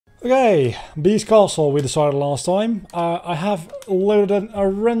Okay, Beast Castle we decided last time. I have loaded a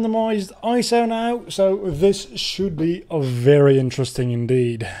randomized ISO now, so this should be very interesting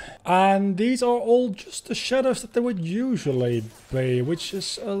indeed. And these are all just the shadows that they would usually be, which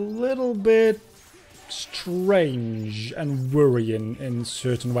is a little bit strange and worrying in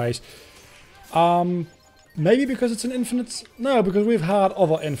certain ways. Maybe because it's an infinite... No, because we've had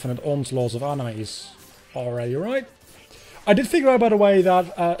other infinite onslaughts of enemies already, right? I did figure out, by the way,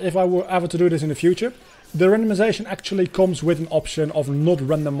 that if I were ever to do this in the future, the randomization actually comes with an option of not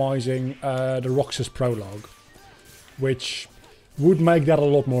randomizing the Roxas prologue, which would make that a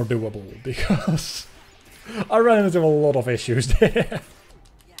lot more doable, because I ran into a lot of issues there.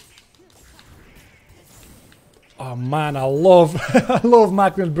 Oh man, I love I love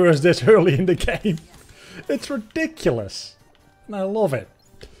Magnet Burst this early in the game. It's ridiculous, and I love it.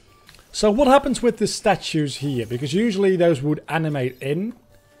 So what happens with the statues here? Because usually those would animate in.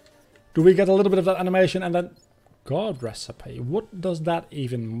 Do we get a little bit of that animation and then... God recipe. What does that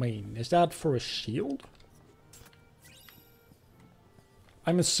even mean? Is that for a shield?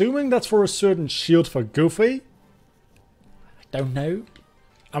 I'm assuming that's for a certain shield for Goofy. I don't know.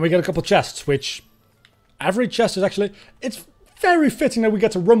 And we get a couple chests, which... Every chest is actually... It's very fitting that we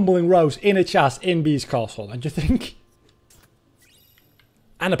get a Rumbling Rose in a chest in Beast Castle, don't you think?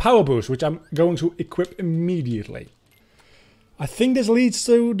 And a power boost, which I'm going to equip immediately. I think this leads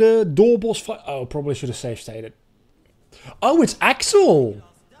to the door boss fight. Oh, probably should have save stated. Oh, it's Axel!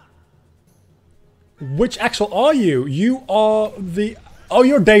 Which Axel are you? You are the... Oh,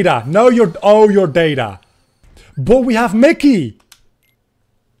 you're Data. No, you're... Oh, you're Data. But we have Mickey!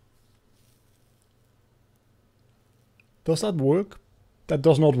 Does that work? That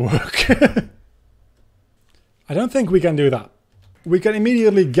does not work. I don't think we can do that. We can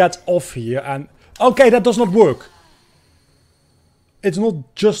immediately get off here and... Okay, that does not work. It's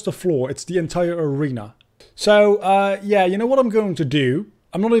not just the floor, it's the entire arena. So, yeah, you know what I'm going to do?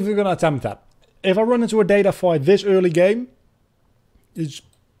 I'm not even going to attempt that. If I run into a Data fight this early game, it's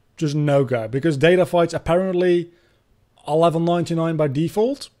just no-go. Because Data fights apparently are level 99 by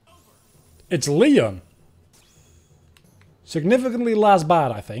default. It's Leon. Significantly less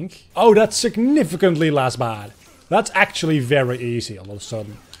bad, I think. Oh, that's significantly less bad. That's actually very easy all of a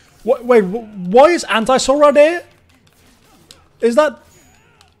sudden. Wait, why is Anti-Sora there? Is that...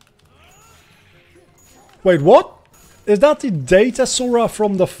 Wait, what? Is that the Data Sora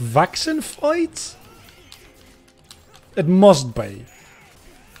from the vaccine fight? It must be.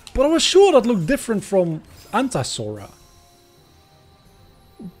 But I was sure that looked different from Anti-Sora.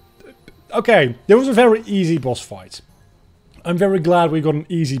 Okay, there was a very easy boss fight. I'm very glad we got an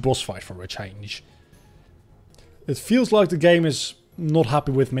easy boss fight for a change. It feels like the game is not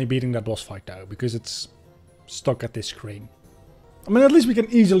happy with me beating that boss fight though, because it's stuck at this screen. I mean, at least we can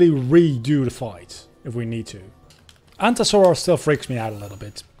easily redo the fight, if we need to. Anti-Sora still freaks me out a little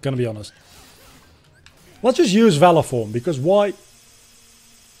bit, gonna be honest. Let's just use Valor Form, because why...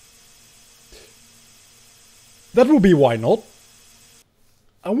 That would be why not.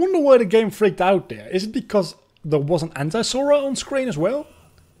 I wonder why the game freaked out there. Is it because there was an Anti-Sora on screen as well?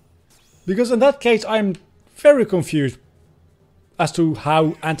 Because in that case I'm very confused as to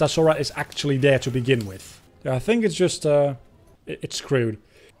how Anti-Sora is actually there to begin with. Yeah, I think it's just, it's screwed.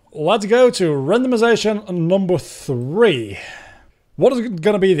 Let's go to randomization number 3. What is it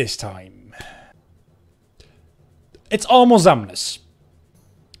gonna be this time? It's almost Amnes.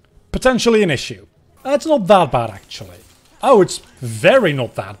 Potentially an issue. It's not that bad actually. Oh, it's very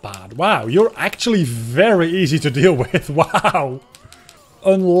not that bad. Wow, you're actually very easy to deal with. Wow.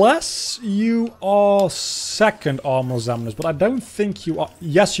 Unless you are second armor Zamnus, but I don't think you are.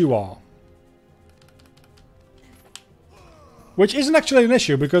 Yes, you are. Which isn't actually an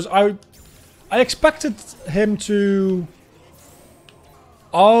issue, because I expected him to...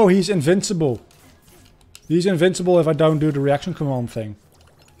 Oh, he's invincible. He's invincible if I don't do the reaction command thing.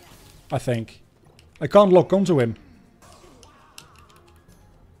 I think. I can't lock onto him.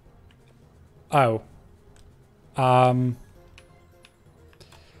 Oh.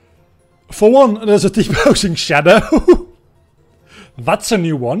 For one, there's a T-posing shadow. That's a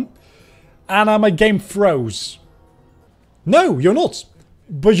new one. And my game froze. No, you're not.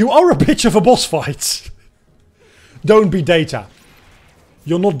 But you are a bitch of a boss fight. Don't be Data.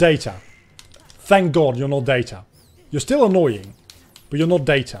 You're not Data. Thank God you're not Data. You're still annoying, but you're not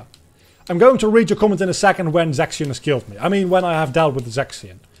Data. I'm going to read your comment in a second when Zexion has killed me. I mean, when I have dealt with the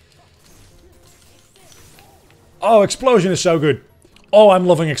Zexion. Oh, Explosion is so good. Oh, I'm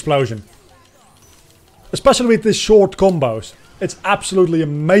loving Explosion. Especially with these short combos. It's absolutely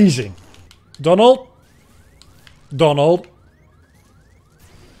amazing. Donald? Donald?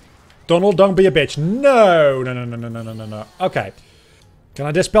 Donald, don't be a bitch. No, no, no, no, no, no, no, no, no. Okay. Can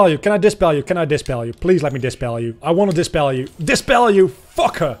I dispel you? Can I dispel you? Can I dispel you? Please let me dispel you. I want to dispel you. Dispel you,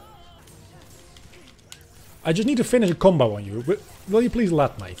 fucker! I just need to finish a combo on you. Will you please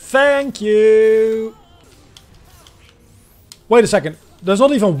let me? Thank you! Wait a second. There's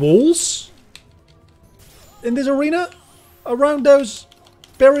not even walls in this arena around those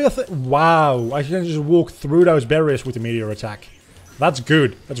barrier Wow, I can just walk through those barriers with the meteor attack. That's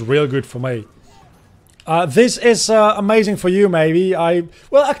good. That's real good for me. This is amazing for you, maybe.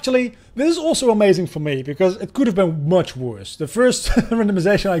 Well, actually, this is also amazing for me, because it could have been much worse. The first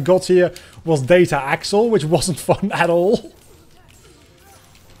randomization I got here was Data Axel, which wasn't fun at all.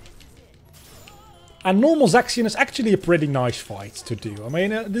 And normal Zaxian is actually a pretty nice fight to do. I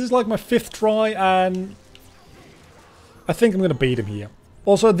mean, this is like my 5th try, and I think I'm going to beat him here.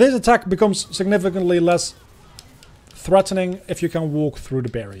 Also, this attack becomes significantly less threatening if you can walk through the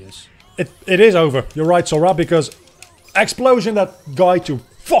barriers. It is over. You're right, Sora, because explosion that guy to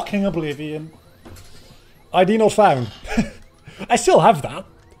fucking oblivion. ID not found. I still have that.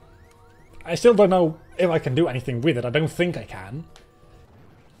 I still don't know if I can do anything with it. I don't think I can.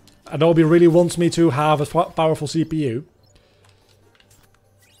 Adobe really wants me to have a powerful CPU.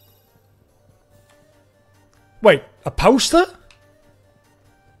 Wait, a poster?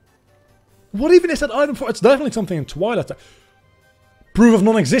 What even is that item for? It's definitely something in Twilight. Proof of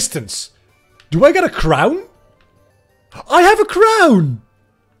non-existence. Do I get a crown? I have a crown!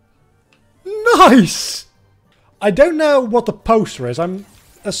 Nice! I don't know what the poster is. I'm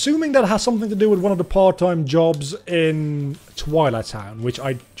assuming that has something to do with one of the part-time jobs in Twilight Town, which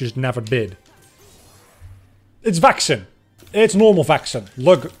I just never did. It's Vaccine. It's normal Vaccine.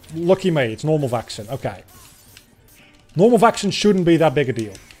 Look, lucky me, it's normal Vaccine. Okay. Normal Vaccine shouldn't be that big a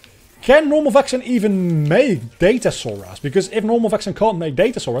deal. Can normal Vaccine even make Data Soras? Because if normal Vaccine can't make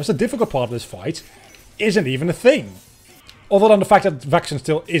Data Soras, the difficult part of this fight isn't even a thing. Other than the fact that Vaccine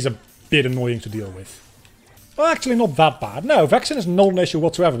still is a bit annoying to deal with. Well, actually not that bad. No, Vaccine is not an issue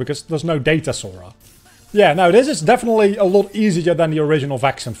whatsoever because there's no Data Sora. Yeah, no, this is definitely a lot easier than the original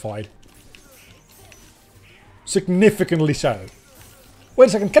Vaccine fight. Significantly so. Wait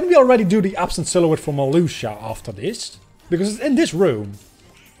a second, can we already do the absent silhouette for Malusha after this? Because it's in this room.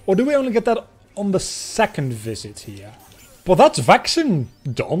 Or do we only get that on the second visit here? But that's Vaccine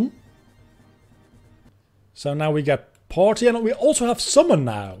done. So now we get Party and we also have Summon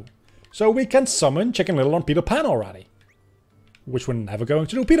now. So we can summon Chicken Little on Peter Pan already. Which we're never going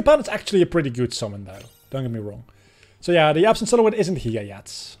to do. Peter Pan is actually a pretty good summon though. Don't get me wrong. So yeah, the absent silhouette isn't here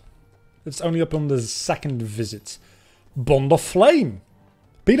yet. It's only up on the second visit. Bond of Flame.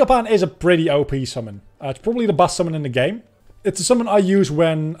 Peter Pan is a pretty OP summon. It's probably the best summon in the game. It's a summon I use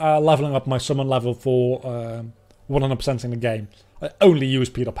when leveling up my summon level for 100% in the game. I only use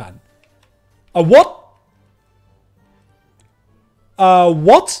Peter Pan. A what?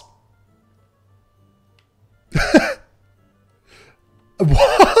 What?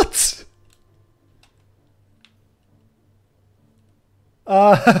 What?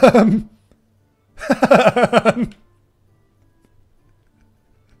 What?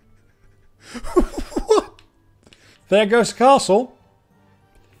 There goes the castle.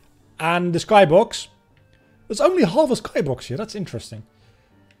 And the skybox. There's only half a skybox here, that's interesting.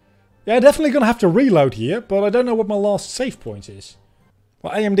 Yeah, definitely gonna have to reload here, but I don't know what my last save point is.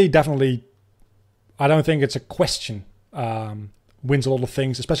 Well, AMD definitely... I don't think it's a question. Wins a lot of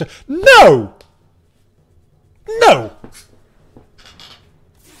things, especially... No! No!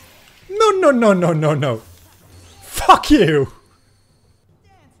 No, no, no, no, no, no. Fuck you!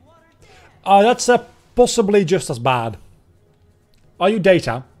 That's possibly just as bad. Are you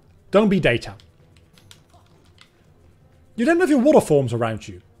Data? Don't be Data. You don't have your water forms around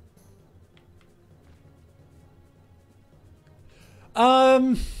you.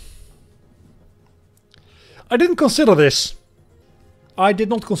 I didn't consider this. I did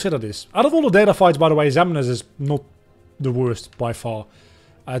not consider this. Out of all the Data fights, by the way, Xemnas is not the worst by far.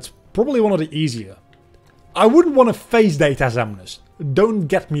 It's probably one of the easier. I wouldn't want to face Data Xemnas. Don't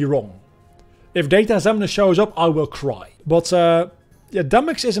get me wrong. If Data Xemnas shows up, I will cry. But yeah,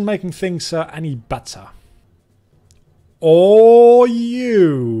 Damix isn't making things any better. Or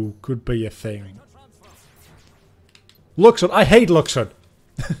you could be a thing. Luxord, I hate Luxord.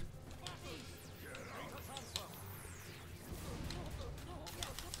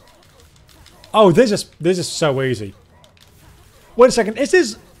 Oh, this is so easy. Wait a second, is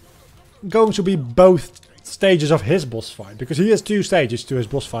this going to be both stages of his boss fight? Because he has 2 stages to his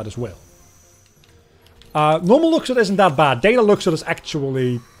boss fight as well. Normal Luxord isn't that bad. Data Luxord is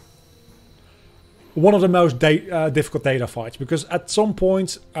actually one of the most difficult data fights, because at some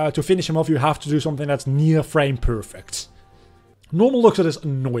point to finish him off you have to do something that's near frame perfect. Normal looks at this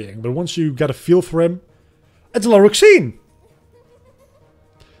annoying, but once you get a feel for him, it's Loroxine!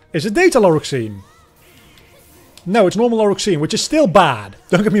 Is it Data Loroxine? No, it's normal Loroxine, which is still bad,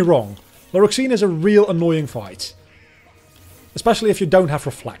 don't get me wrong. Loroxine is a real annoying fight. Especially if you don't have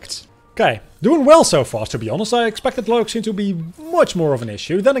Reflect. Okay, doing well so far, to be honest. I expected Loroxine to be much more of an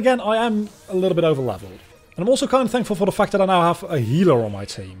issue. Then again, I am a little bit over-leveled. And I'm also kind of thankful for the fact that I now have a healer on my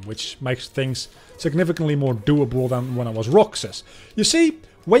team, which makes things significantly more doable than when I was Roxas. You see,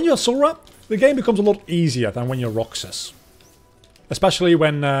 when you're Sora, the game becomes a lot easier than when you're Roxas. Especially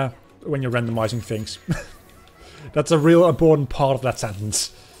when you're randomizing things. That's a real important part of that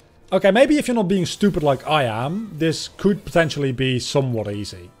sentence. Okay, maybe if you're not being stupid like I am, this could potentially be somewhat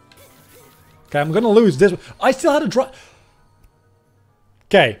easy. Okay, I'm gonna lose this. I still had a drive.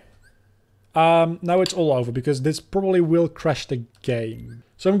 Okay. Now it's all over because this probably will crash the game.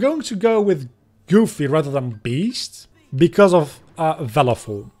 So I'm going to go with Goofy rather than Beast because of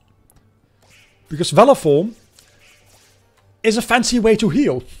Veloform. Because Veloform is a fancy way to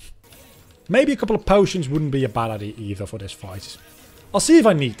heal. Maybe a couple of potions wouldn't be a bad idea either for this fight. I'll see if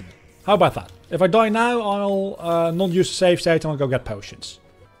I need them. How about that? If I die now, I'll not use the save state and I'll go get potions.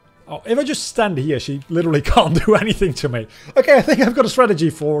 Oh, if I just stand here, she literally can't do anything to me. Okay, I think I've got a strategy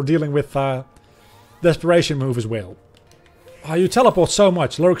for dealing with Desperation move as well. Oh, you teleport so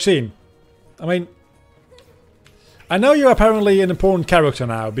much, Loroxine. I mean, I know you're apparently an important character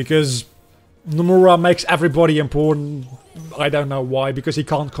now, because Nomura makes everybody important. I don't know why, because he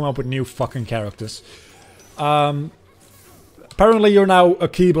can't come up with new fucking characters. Apparently you're now a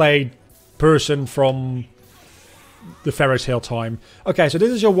Keyblade person from the Fairy Tail time. Okay, so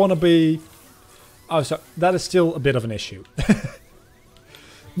this is your wannabe... Oh, so that is still a bit of an issue.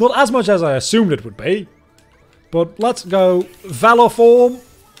 Not as much as I assumed it would be. But let's go Veloform.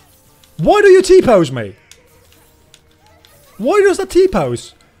 Why do you T-pose me? Why does that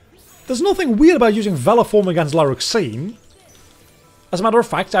T-pose? There's nothing weird about using Veloform against Loroxine. As a matter of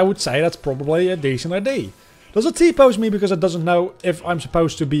fact, I would say that's probably a decent idea. Does it T-pose me because it doesn't know if I'm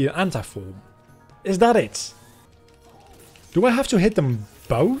supposed to be an anti-form? Is that it? Do I have to hit them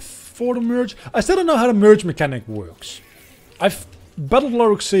both for the merge? I still don't know how the merge mechanic works. I've battled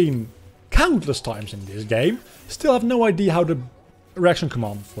Loroxine countless times in this game. Still have no idea how the reaction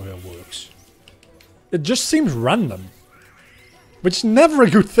command for her works. It just seems random. Which is never a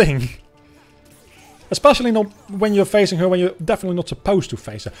good thing. Especially not when you're facing her, when you're definitely not supposed to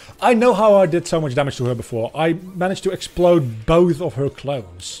face her. I know how I did so much damage to her before. I managed to explode both of her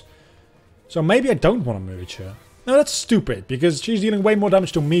clones. So maybe I don't want to merge her. No, that's stupid, because she's dealing way more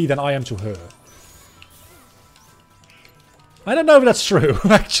damage to me than I am to her. I don't know if that's true,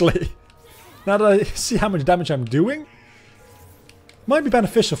 actually. Now that I see how much damage I'm doing, might be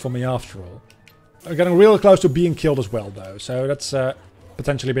beneficial for me after all. I'm getting real close to being killed as well, though, so that's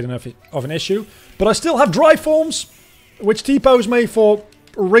potentially a bit of an issue. But I still have Dry Forms, which T-pose me for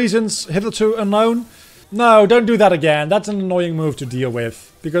reasons hitherto unknown. No, don't do that again. That's an annoying move to deal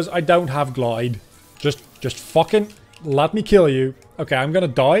with, because I don't have Glide. Just fucking let me kill you. Okay, I'm gonna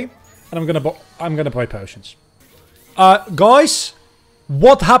die, and I'm gonna buy potions. Guys,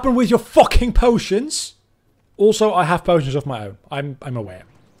 what happened with your fucking potions? Also, I have potions of my own. I'm aware.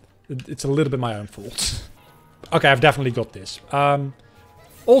 It's a little bit my own fault. Okay, I've definitely got this.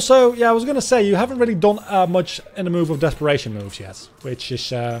 Also, yeah, I was gonna say, you haven't really done much in the move of Desperation moves yet, which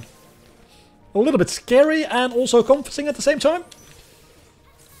is a little bit scary and also comforting at the same time.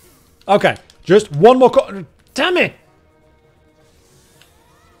 Okay, just one more damn it!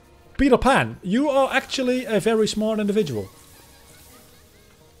 Peter Pan, you are actually a very smart individual.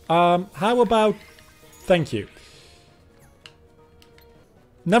 How about... Thank you.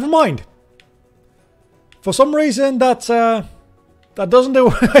 Never mind. For some reason, that doesn't do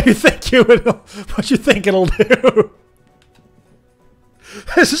what you think it'll do.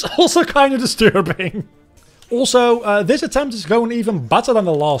 This is also kind of disturbing. Also, this attempt is going even better than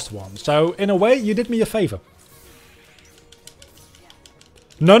the last one. So, in a way, you did me a favor.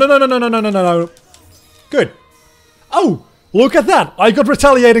 No. Good. Oh, look at that. I got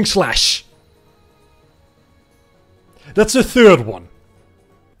Retaliating Slash. That's the third one.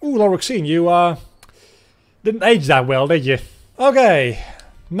 Ooh, Loroxine, you didn't age that well, did you? Okay,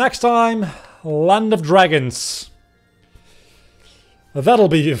 next time, Land of Dragons. That'll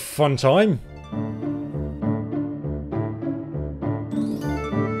be a fun time.